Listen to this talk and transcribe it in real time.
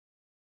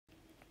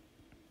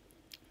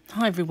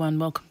Hi everyone,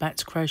 welcome back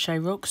to Crochet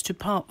Rocks, to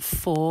part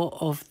 4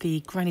 of the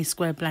Granny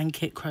Square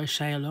Blanket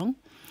Crochet Along.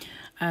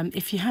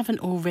 If you haven't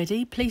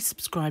already, please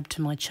subscribe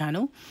to my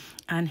channel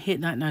and hit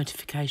that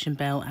notification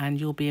bell and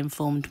you'll be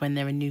informed when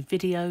there are new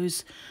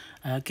videos,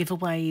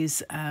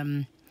 giveaways,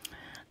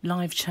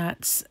 live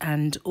chats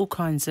and all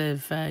kinds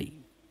of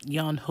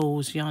yarn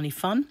hauls, yarny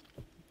fun.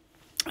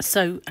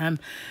 So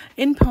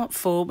in part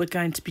 4 we're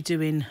going to be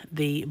doing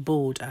the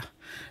border.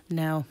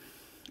 Now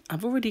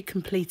I've already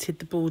completed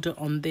the border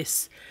on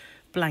this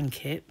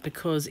blanket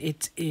because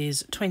it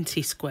is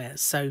 20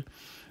 squares, so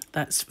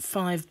that's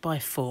 5 by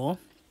 4,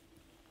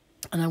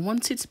 and I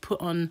wanted to put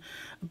on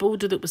a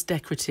border that was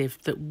decorative,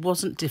 that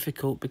wasn't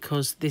difficult,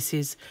 because this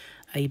is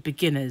a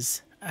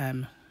beginner's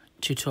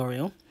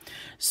tutorial.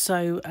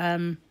 So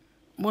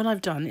what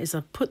I've done is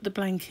I've put the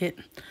blanket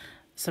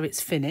so it's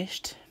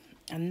finished,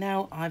 and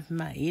now I've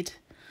made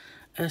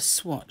a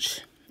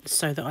swatch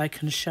so that I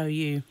can show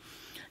you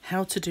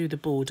how to do the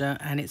border,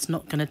 and it's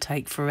not going to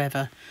take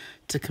forever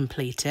to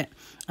complete it.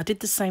 I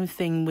did the same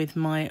thing with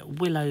my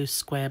willow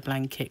square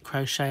blanket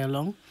crochet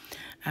along,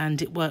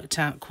 and it worked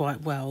out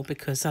quite well,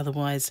 because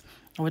otherwise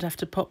I would have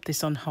to pop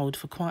this on hold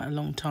for quite a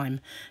long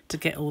time to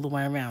get all the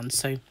way around.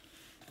 So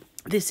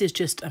this is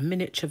just a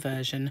miniature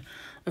version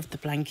of the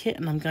blanket,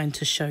 and I'm going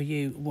to show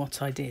you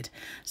what I did.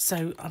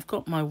 So I've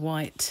got my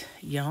white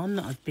yarn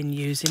that I've been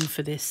using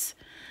for this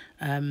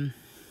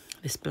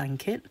this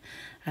blanket,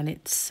 and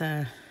it's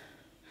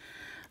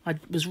I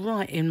was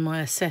right in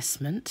my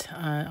assessment.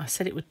 I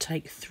said it would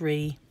take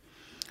 3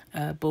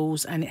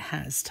 balls, and it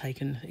has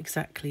taken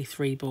exactly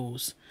 3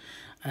 balls.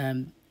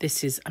 I'm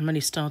only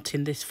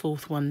starting this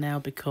 4th one now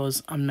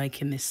because I'm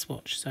making this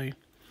swatch, so it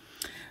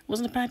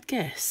wasn't a bad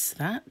guess,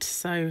 that.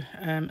 So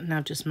now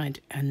I've just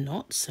made a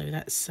knot, so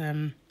that's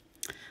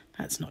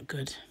not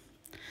good.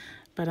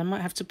 But I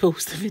might have to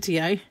pause the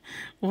video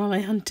while I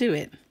undo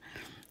it.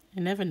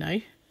 You never know.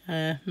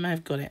 May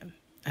have got it.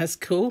 That's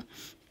cool.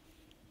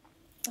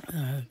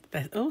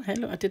 Oh, hey,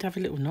 look, I did have a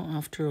little knot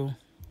after all.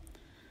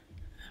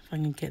 If I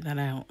can get that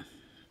out.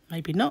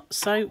 Maybe not,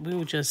 so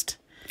we'll just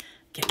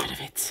get rid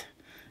of it.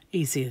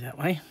 Easier that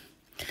way.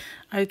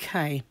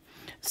 Okay,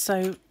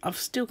 so I've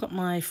still got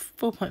my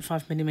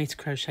 4.5mm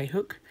crochet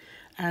hook,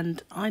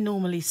 and I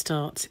normally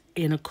start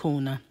in a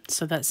corner,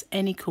 so that's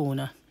any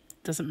corner,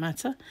 doesn't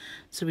matter.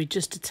 So we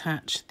just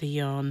attach the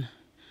yarn,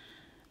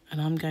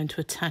 and I'm going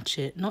to attach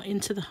it not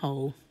into the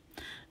hole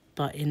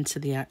but into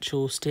the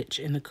actual stitch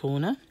in the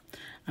corner,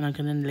 and I'm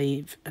going to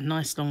leave a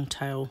nice long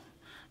tail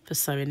for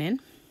sewing in.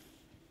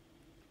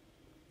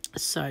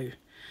 So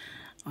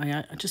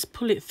I just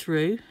pull it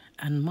through,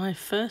 and my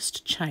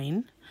first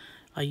chain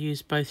I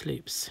use both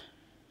loops,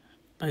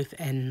 both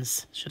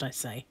ends should I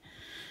say,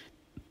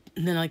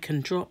 and then I can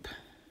drop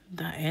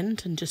that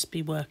end and just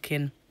be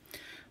working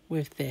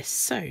with this.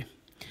 So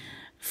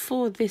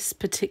for this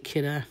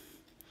particular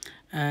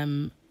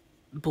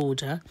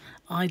border,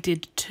 I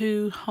did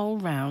 2 whole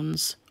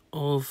rounds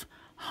of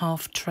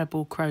half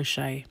treble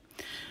crochet.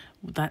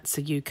 That's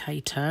a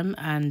UK term,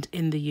 and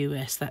in the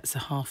US that's a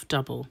half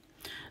double.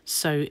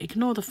 So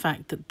ignore the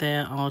fact that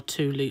there are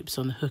 2 loops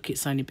on the hook,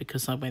 it's only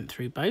because I went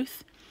through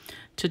both.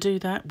 To do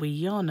that, we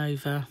yarn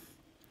over,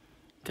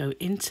 go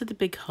into the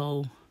big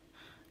hole,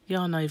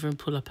 yarn over and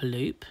pull up a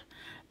loop.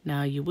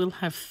 Now you will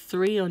have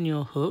 3 on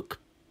your hook,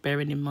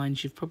 bearing in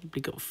mind you've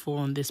probably got 4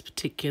 on this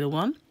particular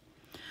one.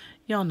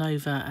 Yarn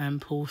over and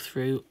pull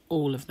through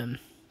all of them.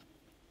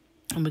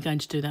 And we're going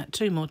to do that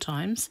 2 more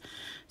times.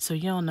 So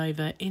yarn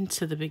over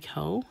into the big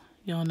hole,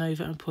 yarn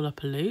over and pull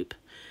up a loop.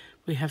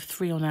 We have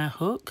 3 on our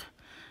hook,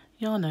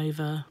 yarn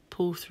over,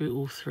 pull through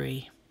all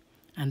 3.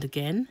 And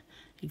again,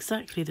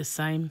 exactly the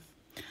same,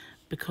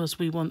 because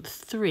we want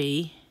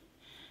 3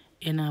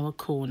 in our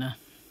corner.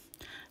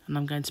 And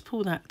I'm going to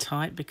pull that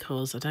tight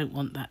because I don't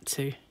want that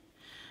to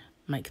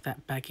make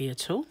that baggy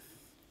at all.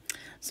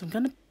 So I'm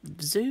going to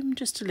zoom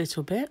just a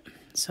little bit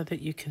so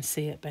that you can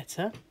see it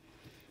better.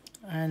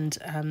 And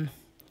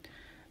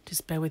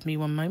just bear with me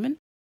one moment.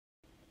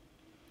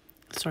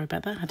 Sorry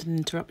about that, I had an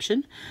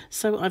interruption.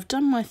 So I've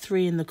done my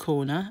 3 in the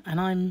corner, and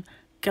I'm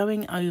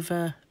going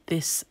over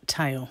this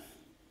tail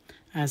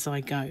as I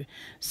go.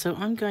 So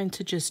I'm going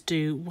to just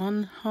do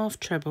 1 half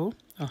treble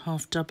or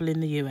half double in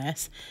the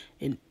US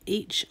in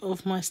each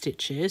of my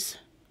stitches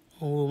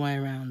all the way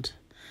around.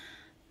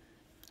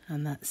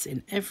 And that's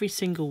in every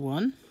single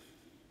one.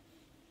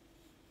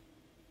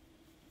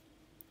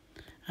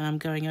 And I'm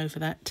going over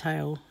that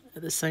tail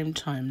at the same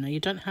time. Now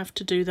you don't have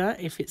to do that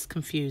if it's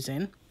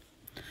confusing,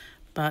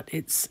 but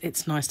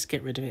it's nice to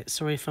get rid of it.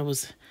 Sorry if I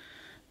was,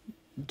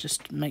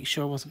 just make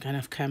sure I wasn't going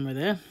off camera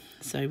there.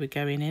 So we're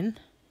going in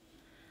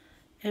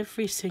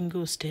every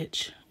single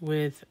stitch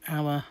with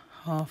our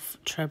half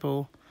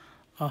treble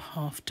or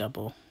half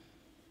double,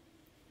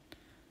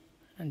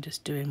 and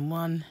just doing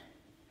 1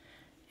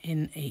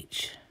 in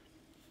each.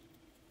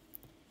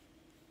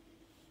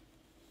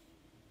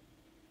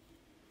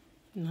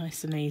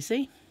 Nice and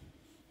easy.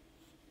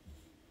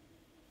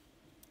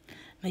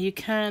 Now you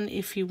can,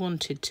 if you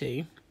wanted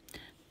to,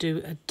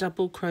 do a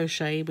double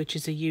crochet, which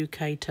is a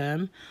UK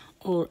term,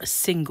 or a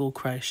single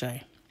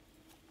crochet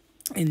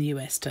in the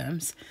US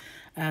terms,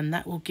 and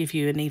that will give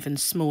you an even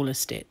smaller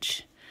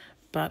stitch.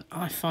 But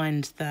I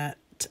find that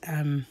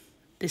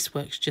this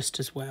works just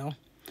as well.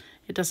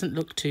 It doesn't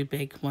look too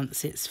big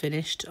once it's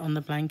finished on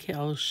the blanket.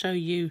 I'll show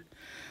you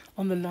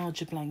on the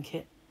larger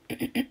blanket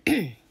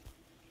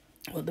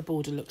what the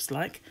border looks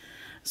like.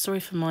 Sorry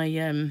for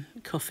my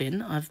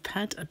coughing. I've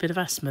had a bit of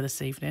asthma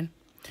this evening.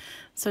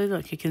 So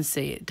look, you can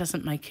see it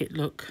doesn't make it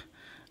look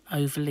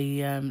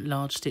overly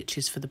large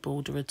stitches for the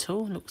border at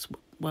all.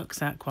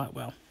 Works out quite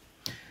well.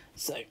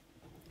 So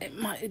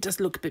it does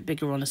look a bit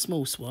bigger on a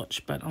small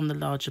swatch, but on the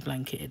larger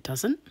blanket it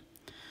doesn't.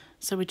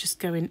 So we just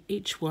go in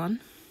each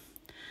one,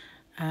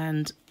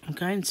 and I'm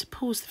going to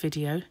pause the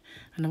video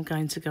and I'm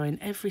going to go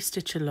in every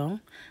stitch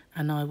along,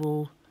 and I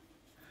will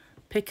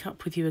pick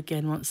up with you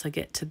again once I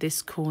get to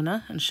this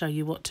corner and show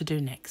you what to do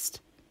next.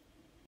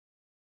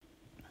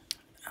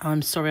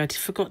 I'm sorry, I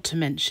forgot to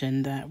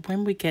mention that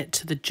when we get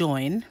to the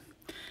join,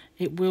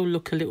 it will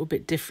look a little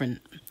bit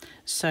different.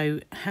 So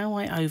how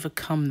I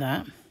overcome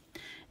that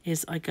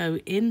is I go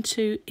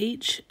into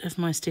each of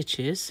my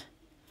stitches,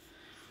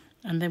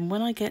 and then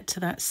when I get to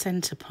that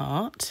center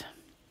part,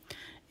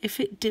 if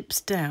it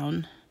dips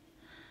down,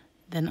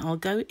 then I'll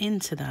go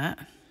into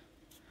that,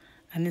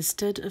 and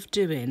instead of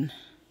doing,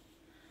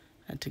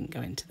 I didn't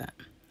go into that,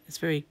 it's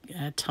very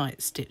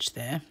tight stitch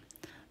there,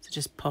 so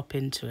just pop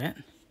into it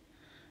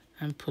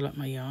and pull up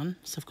my yarn.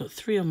 So I've got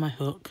 3 on my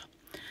hook,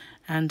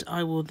 and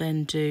I will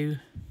then do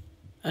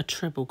a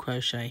treble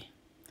crochet.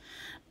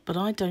 But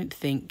I don't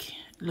think,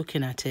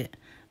 looking at it,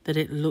 that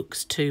it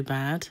looks too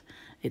bad.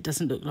 It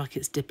doesn't look like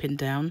it's dipping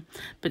down,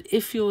 but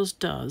if yours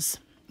does,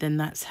 then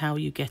that's how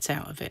you get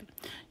out of it.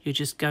 You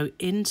just go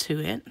into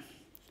it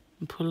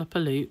and pull up a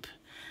loop,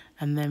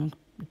 and then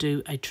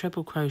do a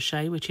treble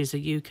crochet, which is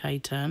a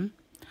UK term,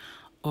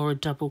 or a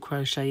double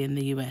crochet in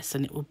the US,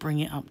 and it will bring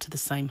it up to the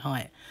same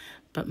height.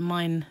 But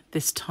mine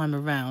this time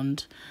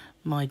around,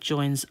 my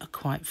joins are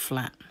quite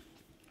flat,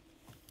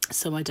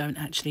 so I don't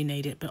actually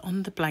need it. But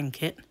on the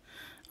blanket,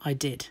 I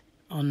did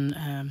on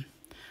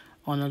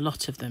a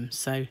lot of them.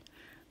 So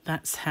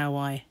that's how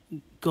I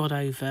got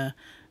over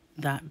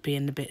that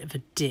being a bit of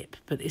a dip.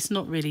 But it's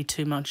not really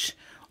too much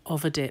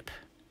of a dip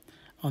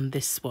on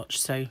this swatch,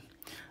 so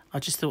I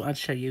just thought I'd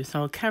show you.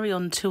 So I'll carry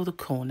on till the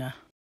corner.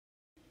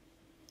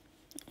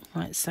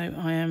 Right, so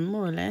I am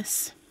more or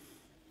less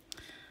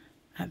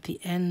at the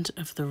end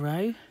of the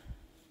row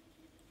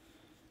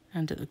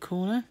and at the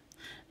corner.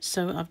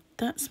 So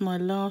that's my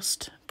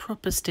last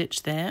proper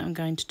stitch there. I'm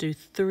going to do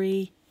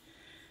 3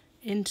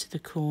 into the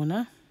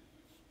corner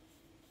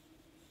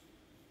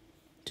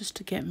just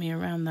to get me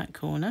around that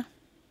corner,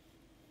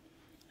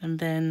 and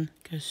then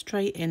go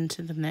straight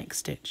into the next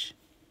stitch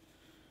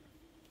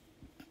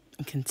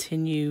and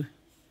continue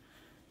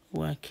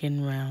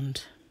working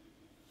round,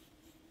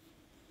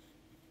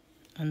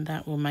 and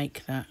that will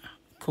make that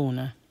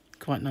corner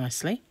quite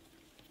nicely.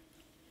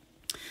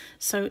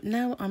 So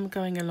now I'm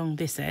going along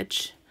this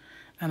edge,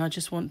 and I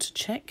just want to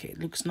check it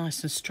looks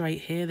nice and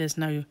straight here. There's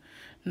no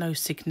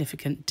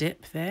significant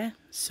dip there,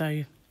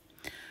 so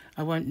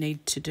I won't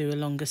need to do a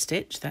longer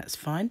stitch. That's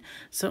fine.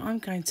 So I'm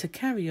going to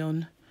carry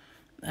on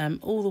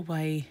all the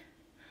way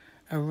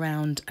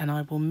around, and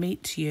I will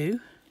meet you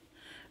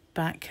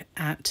back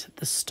at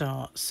the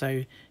start,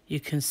 so you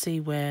can see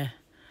where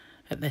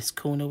at this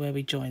corner where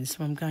we join.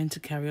 So I'm going to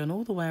carry on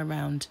all the way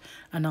around,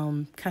 and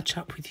I'll catch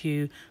up with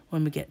you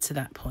when we get to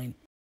that point.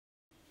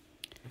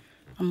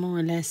 I'm more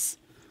or less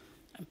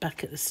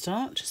back at the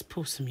start. Just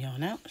pull some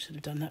yarn out. Should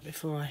have done that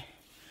before I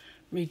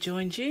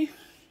rejoined you.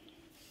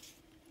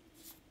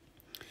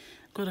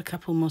 Got a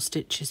couple more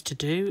stitches to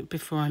do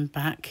before I'm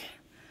back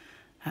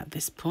at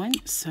this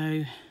point, so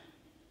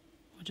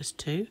or just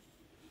 2,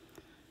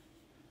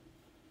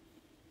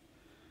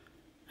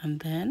 and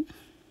then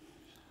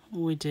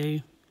all we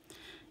do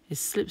is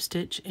slip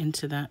stitch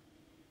into that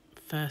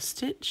first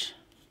stitch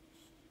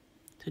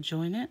to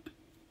join it,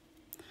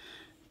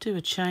 do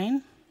a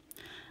chain,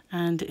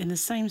 and in the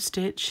same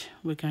stitch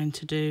we're going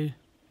to do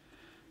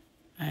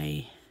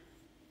a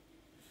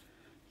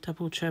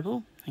double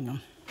treble. Hang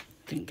on,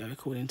 didn't go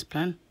according to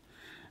plan.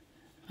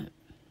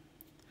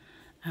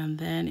 And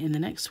then in the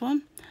next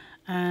one,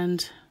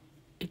 and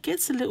it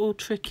gets a little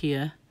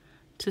trickier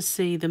to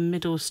see the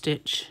middle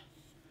stitch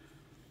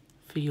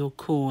for your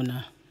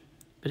corner,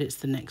 but it's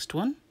the next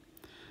one.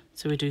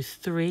 So we do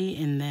 3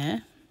 in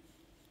there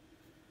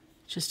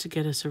just to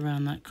get us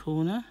around that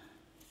corner.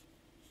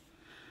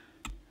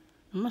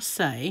 I must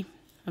say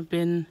I've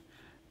been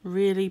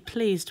really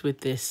pleased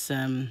with this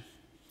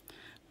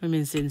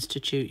Women's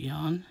Institute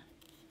yarn.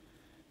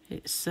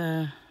 It's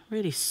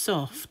really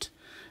soft.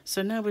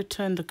 So now we've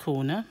turned the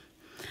corner,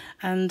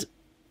 and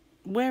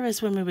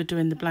whereas when we were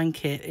doing the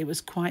blanket it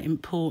was quite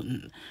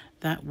important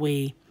that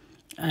we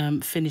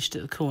finished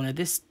at the corner,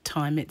 this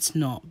time it's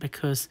not,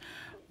 because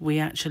we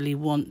actually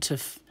want to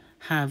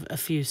have a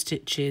few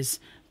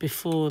stitches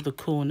before the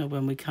corner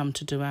when we come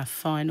to do our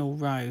final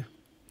row.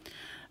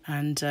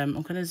 And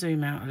I'm going to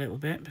zoom out a little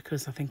bit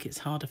because I think it's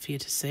harder for you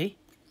to see.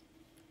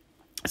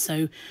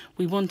 So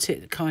we want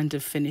it kind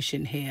of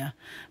finishing here,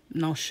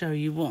 and I'll show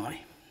you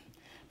why.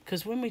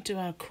 Because when we do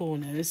our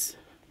corners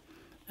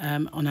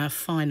on our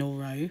final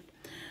row,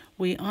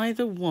 we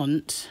either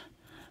want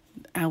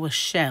our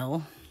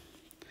shell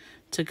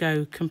to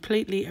go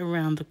completely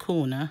around the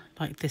corner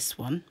like this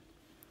one,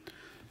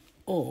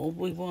 or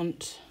we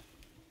want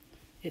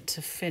it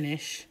to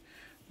finish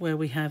where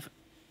we have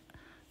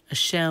a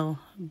shell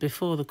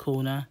before the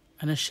corner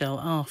and a shell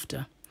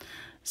after.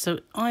 So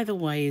either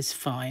way is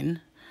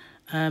fine,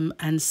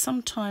 and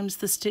sometimes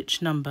the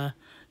stitch number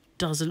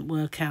doesn't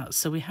work out,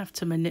 so we have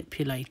to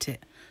manipulate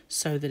it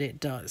so that it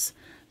does.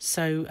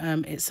 So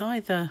it's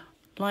either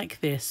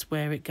like this,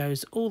 where it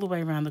goes all the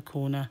way around the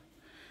corner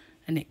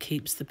and it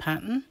keeps the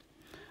pattern,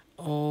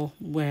 or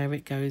where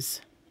it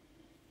goes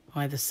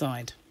either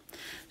side.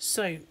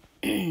 So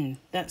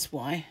that's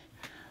why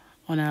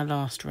on our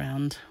last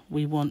round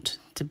we want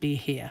to be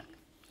here.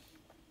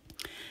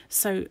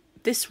 So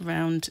this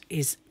round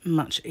is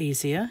much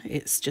easier.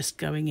 It's just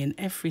going in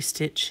every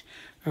stitch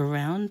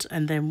around,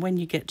 and then when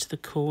you get to the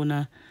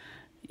corner,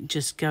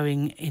 just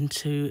going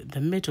into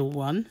the middle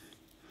one.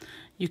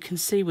 You can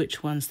see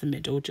which one's the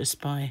middle just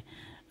by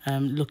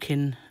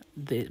looking,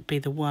 be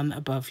the one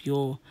above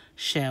your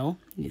shell.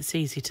 It's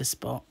easy to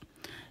spot.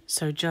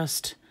 So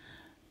just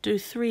do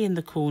 3 in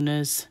the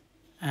corners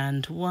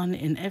and 1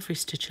 in every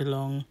stitch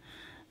along,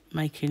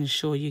 making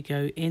sure you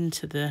go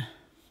into the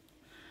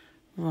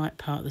right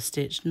part of the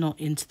stitch, not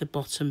into the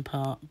bottom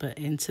part, but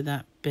into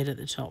that bit at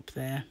the top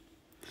there.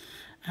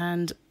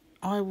 And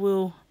I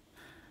will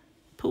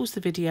pause the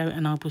video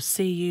and I will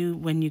see you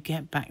when you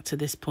get back to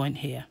this point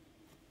here.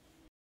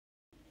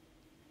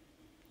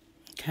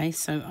 Okay,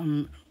 so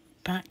I'm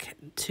back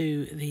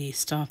to the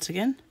start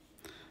again.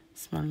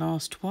 It's my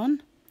last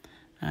one,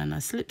 and I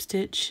slip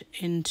stitch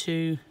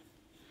into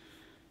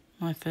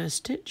my first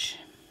stitch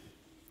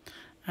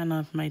and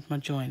I've made my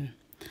join.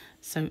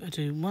 So I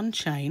do 1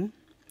 chain.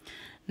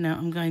 Now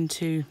I'm going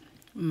to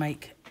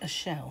make a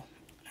shell,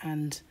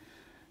 and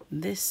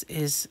this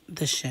is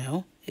the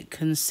shell. It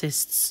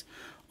consists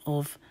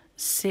of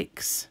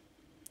 6,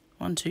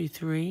 1, 2,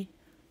 3,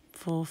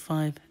 4,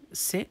 5,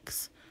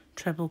 6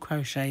 treble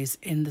crochets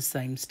in the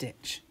same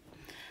stitch.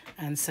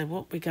 And so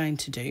what we're going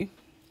to do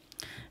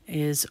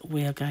is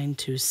we are going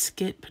to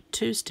skip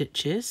 2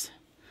 stitches.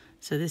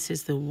 So this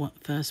is the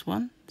first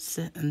one,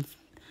 and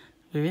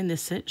we're in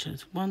this stitch.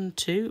 It's 1,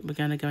 2. We're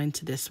going to go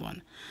into this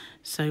one.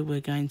 So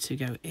we're going to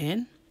go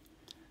in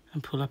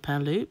and pull up our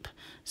loop.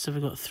 So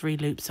we've got 3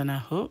 loops on our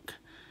hook.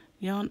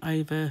 Yarn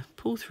over,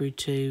 pull through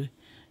 2,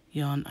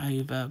 yarn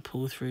over,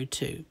 pull through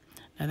 2.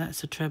 Now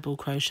that's a treble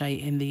crochet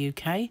in the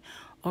UK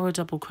or a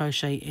double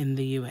crochet in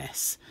the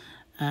US.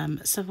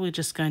 So we're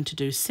just going to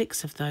do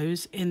 6 of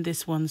those in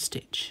this one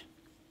stitch,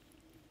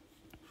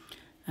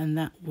 and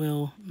that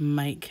will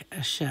make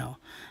a shell.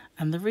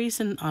 And the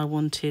reason I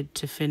wanted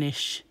to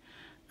finish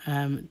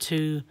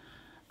 2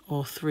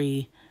 or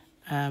 3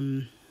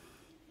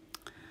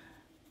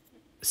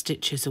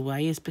 stitches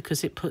away is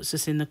because it puts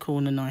us in the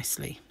corner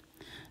nicely.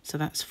 So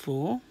that's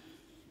 4,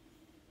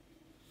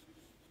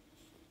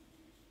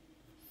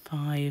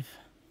 5,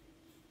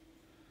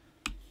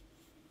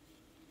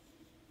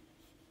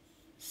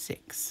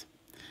 6.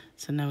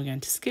 So now we're going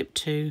to skip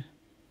 2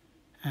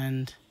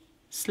 and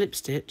slip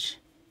stitch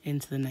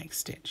into the next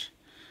stitch.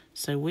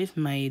 So we've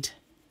made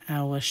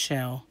our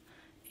shell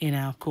in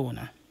our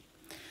corner.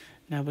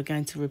 Now we're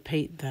going to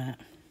repeat that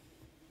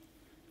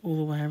all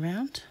the way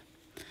around.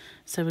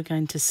 So we're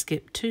going to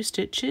skip 2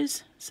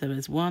 stitches. So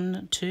there's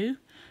 1, 2.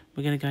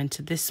 We're going to go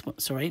into this one.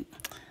 Sorry,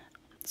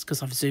 it's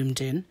because I've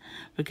zoomed in.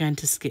 We're going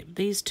to skip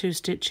these 2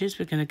 stitches.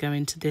 We're going to go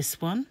into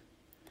this one.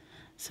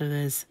 So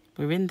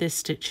we're in this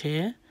stitch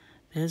here.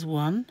 There's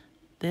 1,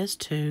 there's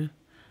 2.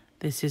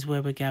 This is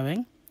where we're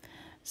going.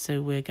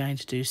 So we're going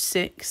to do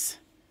 6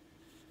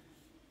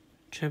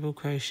 treble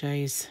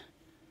crochets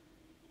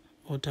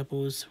or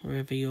doubles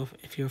wherever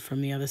if you're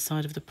from the other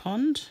side of the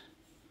pond,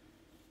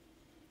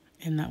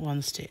 in that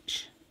one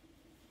stitch.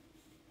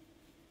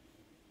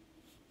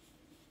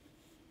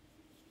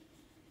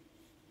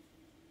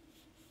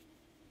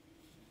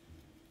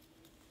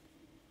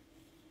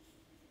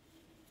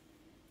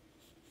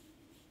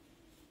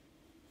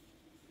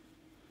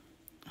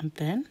 And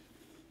then,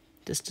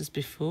 just as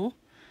before,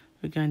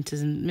 we're going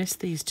to miss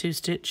these 2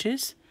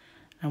 stitches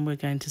and we're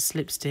going to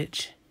slip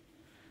stitch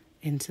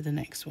into the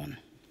next one.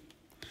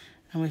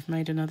 And we've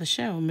made another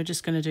shell, and we're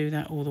just going to do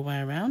that all the way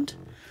around.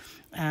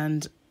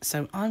 And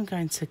so I'm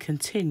going to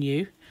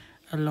continue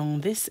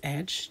along this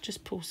edge,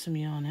 just pull some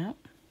yarn out,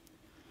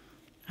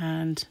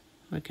 and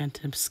we're going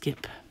to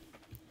skip.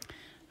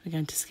 We're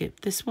going to skip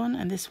this one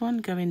and this one,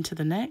 go into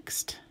the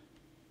next,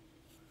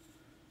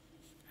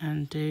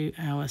 and do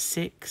our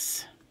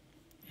 6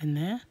 in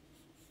there.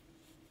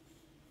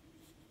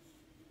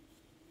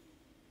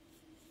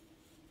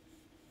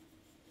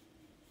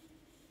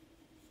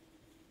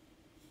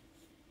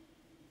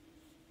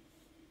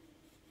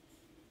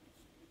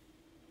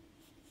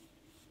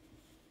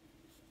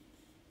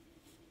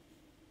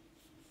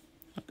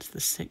 That's the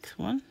 6th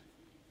one.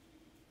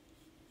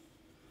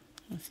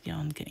 That's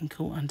yarn getting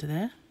caught under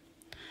there.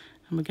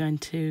 And we're going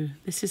to,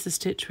 this is the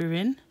stitch we're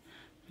in,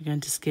 we're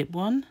going to skip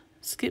 1,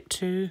 skip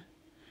 2,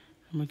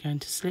 and we're going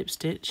to slip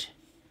stitch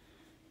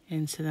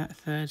into that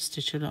 3rd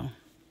stitch along.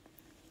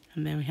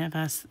 And there we have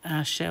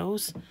our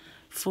shells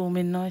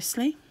forming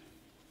nicely.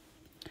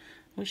 I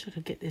wish I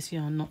could get this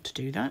yarn not to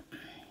do that,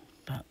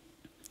 but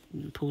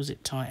it pulls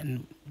it tight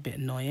and a bit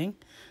annoying.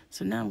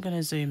 So now I'm going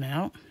to zoom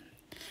out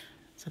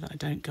so that I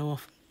don't go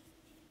off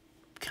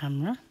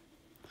camera.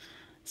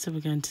 So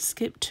we're going to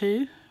skip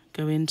 2,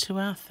 go into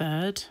our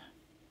 3rd.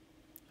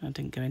 I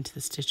didn't go into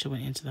the stitch, I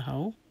went into the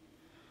hole.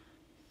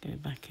 Go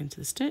back into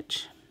the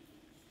stitch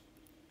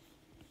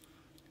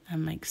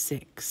and make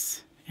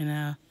 6 in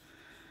our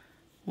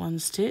 1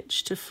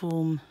 stitch to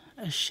form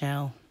a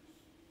shell.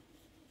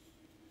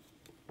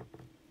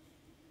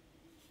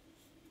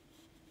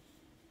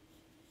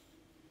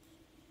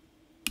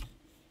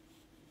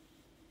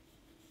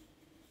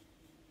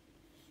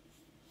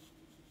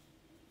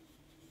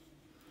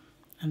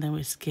 And then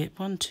we skip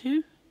 1,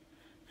 2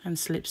 and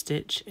slip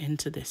stitch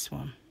into this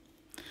one.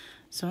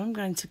 So I'm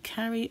going to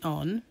carry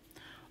on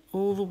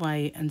all the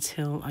way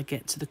until I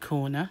get to the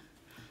corner,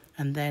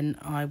 and then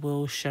I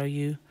will show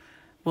you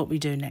what we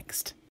do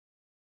next.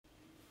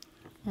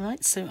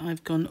 Right, so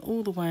I've gone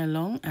all the way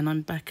along and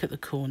I'm back at the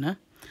corner,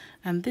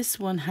 and this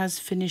one has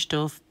finished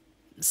off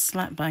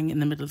slap bang in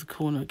the middle of the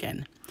corner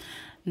again.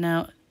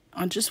 Now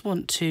I just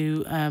want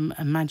to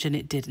imagine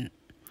it didn't.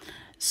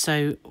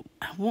 So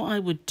what I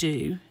would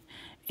do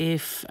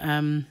if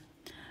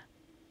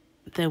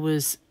there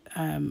was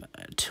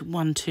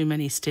one too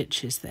many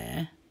stitches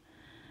there,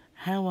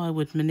 how I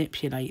would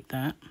manipulate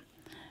that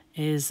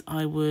is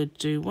I would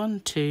do 1,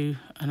 2,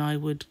 and I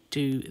would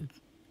do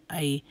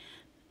a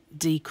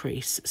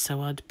decrease.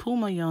 So I'd pull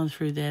my yarn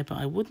through there, but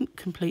I wouldn't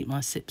complete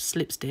my slip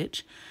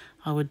stitch.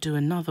 I would do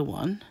another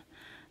one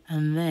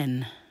and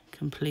then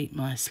complete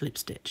my slip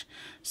stitch.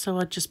 So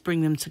I'd just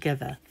bring them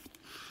together,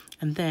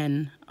 and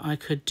then I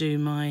could do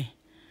my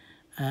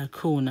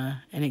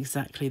corner in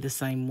exactly the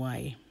same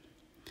way.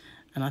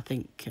 And I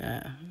think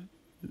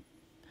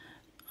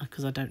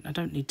because I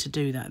don't need to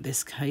do that in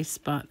this case,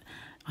 but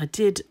I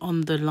did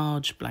on the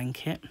large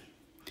blanket.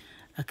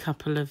 A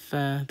couple of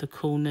the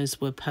corners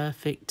were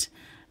perfect,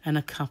 and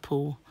a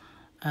couple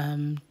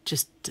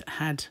just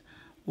had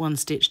 1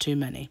 stitch too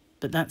many.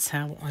 But that's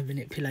how I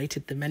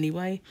manipulated them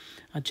anyway.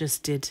 I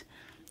just did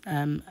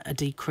a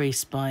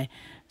decrease by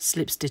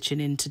slip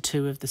stitching into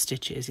 2 of the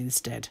stitches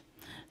instead.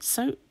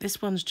 So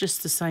this one's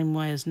just the same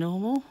way as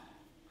normal.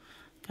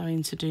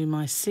 Going to do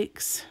my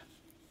 6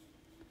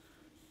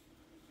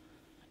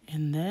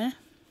 in there.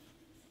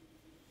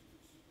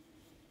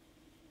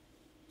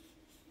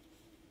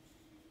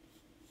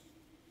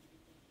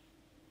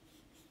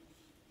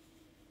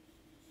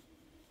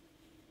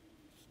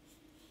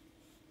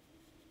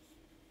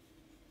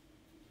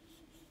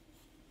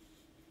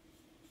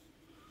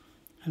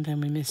 And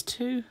then we miss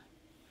 2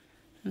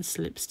 and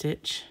slip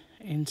stitch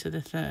into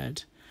the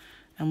 3rd,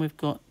 and we've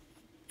got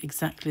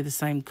exactly the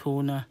same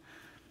corner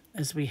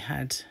as we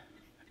had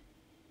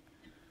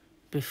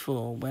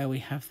before, where we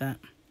have that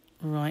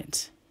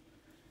right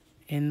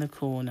in the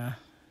corner,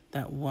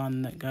 that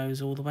one that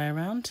goes all the way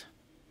around.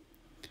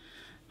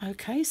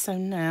 Okay, so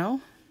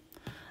now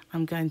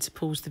I'm going to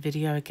pause the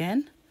video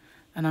again,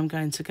 and I'm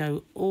going to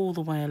go all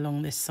the way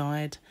along this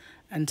side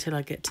until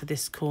I get to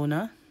this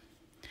corner,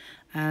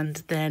 and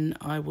then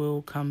I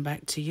will come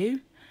back to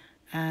you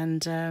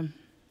and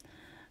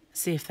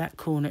see if that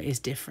corner is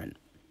different.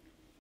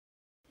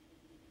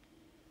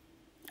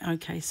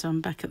 Okay, so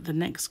I'm back at the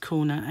next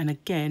corner, and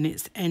again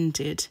it's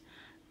ended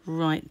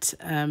right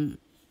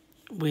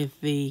with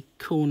the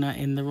corner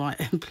in the right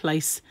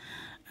place,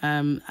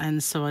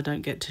 and so I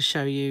don't get to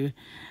show you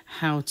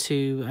how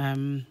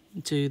to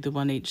do the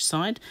one each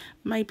side.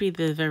 Maybe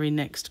the very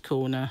next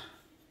corner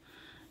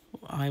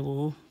I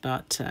will,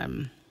 but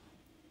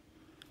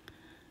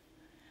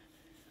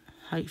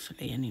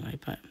hopefully anyway.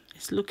 But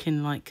it's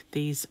looking like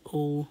these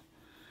all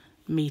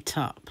meet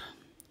up,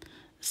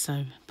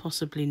 so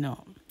possibly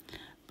not.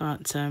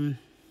 But on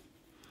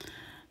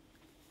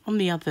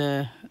the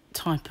other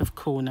type of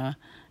corner,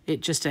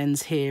 it just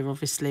ends here,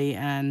 obviously,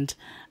 and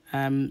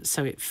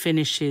so it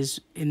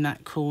finishes in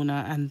that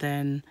corner and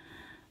then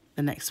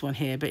the next one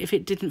here. But if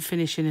it didn't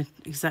finish in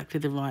exactly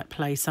the right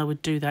place, I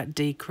would do that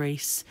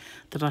decrease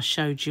that I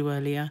showed you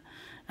earlier,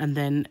 and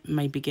then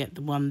maybe get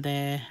the one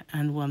there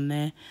and one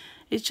there.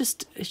 It's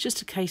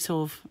just a case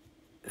of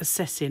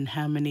assessing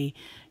how many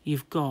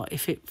you've got.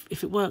 If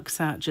it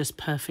works out just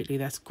perfectly,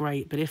 that's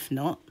great, but if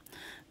not,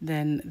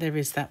 then there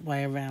is that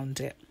way around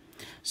it.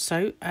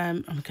 So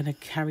I'm going to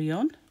carry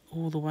on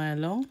all the way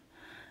along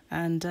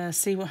and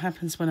see what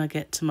happens when I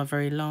get to my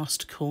very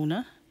last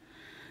corner,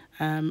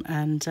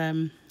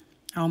 and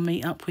I'll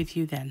meet up with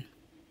you then.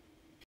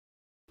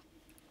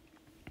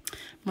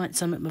 Right,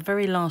 so I'm at my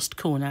very last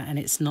corner, and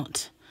it's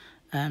not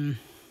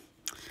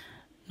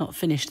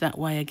finished that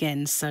way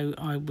again, so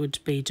I would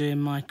be doing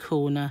my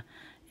corner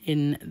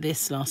in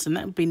this last, and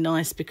that would be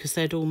nice because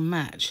they'd all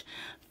match.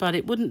 but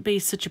it wouldn't be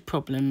such a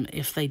problem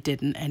if they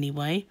didn't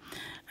anyway.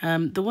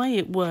 The way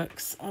it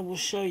works, I will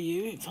show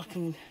you if I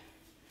can.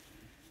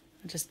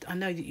 I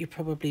know that you'll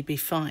probably be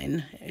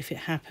fine if it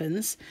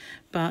happens,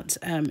 but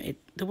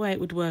the way it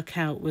would work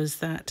out was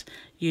that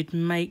you'd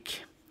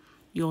make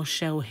your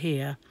shell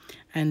here,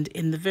 and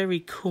in the very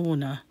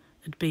corner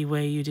would be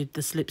where you did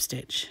the slip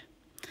stitch,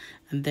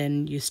 and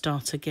then you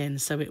start again.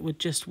 So it would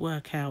just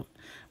work out,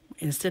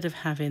 instead of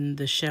having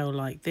the shell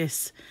like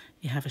this,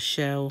 you have a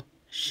shell.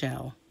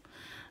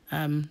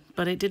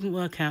 But it didn't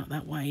work out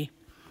that way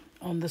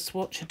on the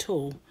swatch at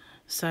all.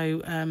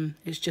 So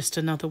it's just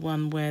another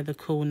one where the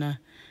corner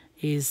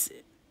is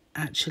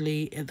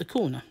actually at the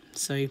corner,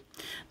 so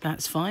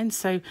that's fine.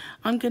 So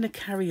I'm going to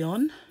carry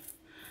on,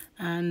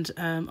 and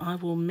I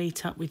will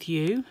meet up with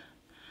you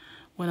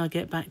when I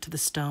get back to the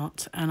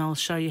start, and I'll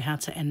show you how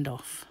to end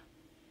off.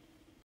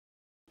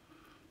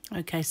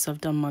 Okay, so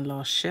I've done my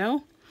last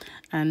shell,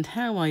 and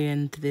how I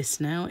end this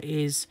now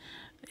is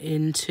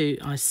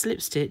I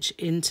slip stitch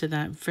into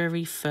that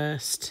very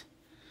first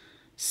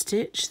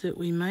stitch that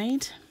we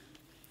made,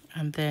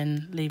 and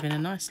then leaving a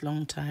nice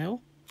long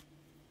tail,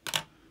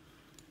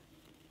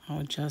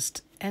 I'll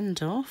just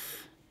end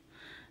off,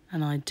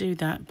 and I do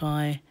that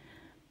by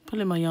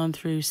pulling my yarn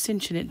through,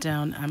 cinching it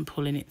down and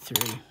pulling it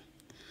through.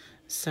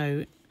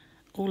 So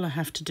all I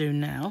have to do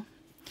now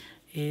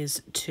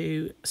is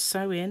to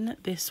sew in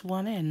this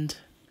one end.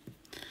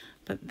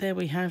 But there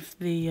we have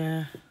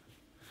the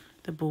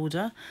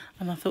border,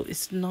 and I thought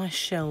it's a nice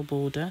shell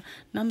border.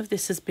 None of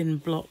this has been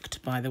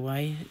blocked, by the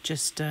way. It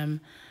just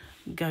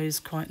goes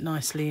quite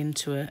nicely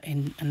into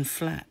and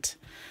flat.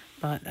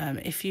 But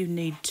if you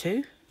need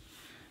to,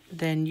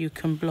 then you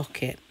can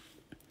block it,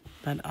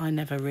 but I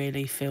never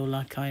really feel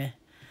like I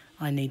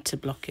need to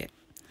block it.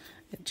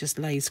 It just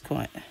lays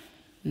quite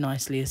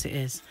nicely as it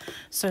is.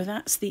 So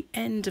that's the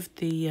end of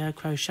the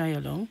crochet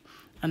along,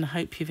 and I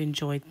hope you've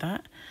enjoyed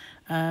that.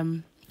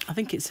 I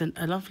think it's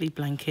a lovely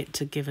blanket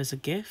to give as a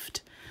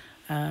gift.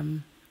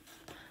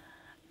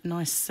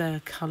 Nice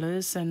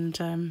colours,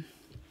 and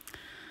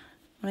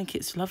I think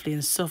it's lovely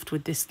and soft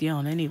with this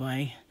yarn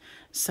anyway.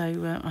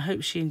 So I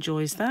hope she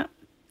enjoys that.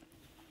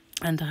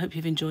 And I hope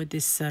you've enjoyed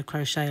this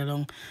crochet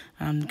along.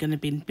 I'm going to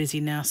be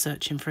busy now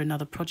searching for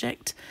another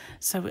project.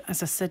 So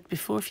as I said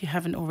before, if you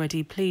haven't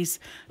already, please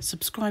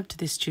subscribe to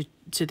this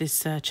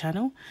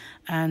channel.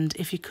 And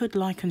if you could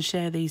like and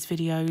share these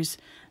videos,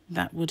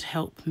 that would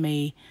help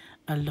me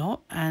a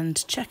lot.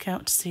 And check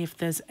out to see if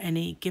there's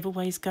any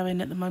giveaways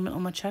going at the moment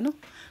on my channel.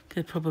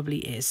 There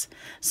probably is.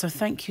 So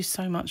thank you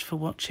so much for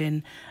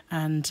watching,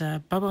 and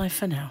bye-bye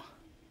for now.